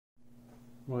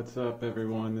What's up,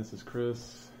 everyone? This is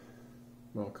Chris.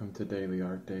 Welcome to Daily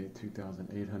Art Day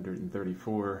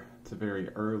 2834. It's a very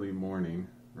early morning.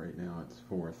 Right now it's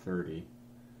 4:30.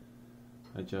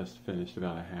 I just finished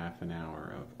about a half an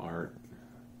hour of art.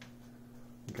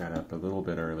 Got up a little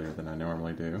bit earlier than I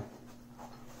normally do.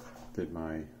 Did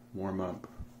my warm-up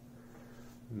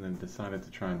and then decided to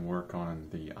try and work on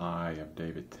the eye of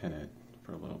David Tennant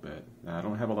for a little bit. Now, I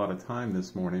don't have a lot of time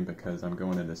this morning because I'm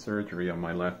going into surgery on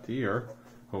my left ear.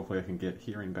 Hopefully I can get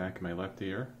hearing back in my left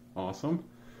ear. Awesome.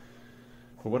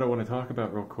 But what I want to talk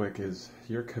about real quick is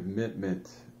your commitment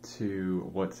to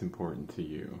what's important to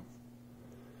you.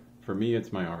 For me,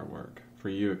 it's my artwork. For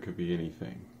you, it could be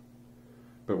anything.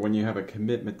 But when you have a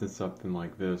commitment to something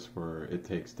like this where it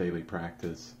takes daily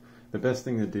practice, the best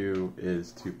thing to do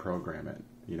is to program it.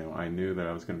 You know, I knew that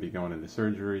I was going to be going into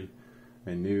surgery.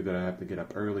 I knew that I have to get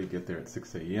up early, get there at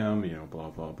 6 a.m., blah,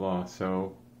 blah, blah.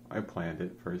 So I planned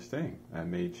it first thing. I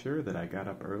made sure that I got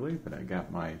up early, that I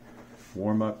got my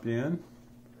warm-up in,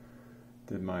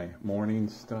 did my morning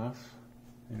stuff,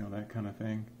 that kind of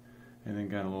thing, and then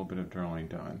got a little bit of drawing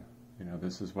done.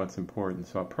 This is what's important,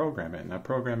 so I program it, and I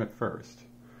program it first.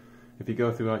 If you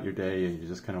go throughout your day and you're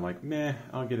just kind of like, meh,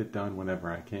 I'll get it done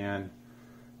whenever I can,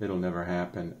 it'll never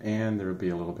happen, and there will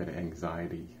be a little bit of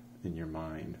anxiety in your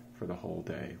mind for the whole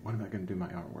day. When am I going to do my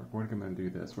artwork? When am I going to do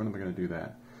this? When am I going to do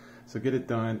that? So get it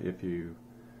done.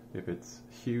 If it's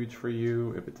huge for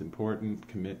you, if it's important,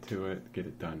 commit to it. Get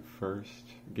it done first.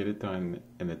 Get it done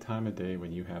in the time of day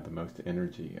when you have the most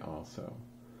energy also.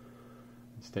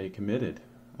 Stay committed.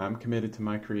 I'm committed to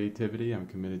my creativity. I'm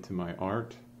committed to my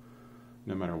art,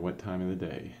 no matter what time of the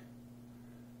day.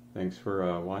 Thanks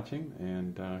for watching,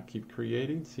 and keep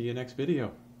creating. See you next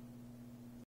video.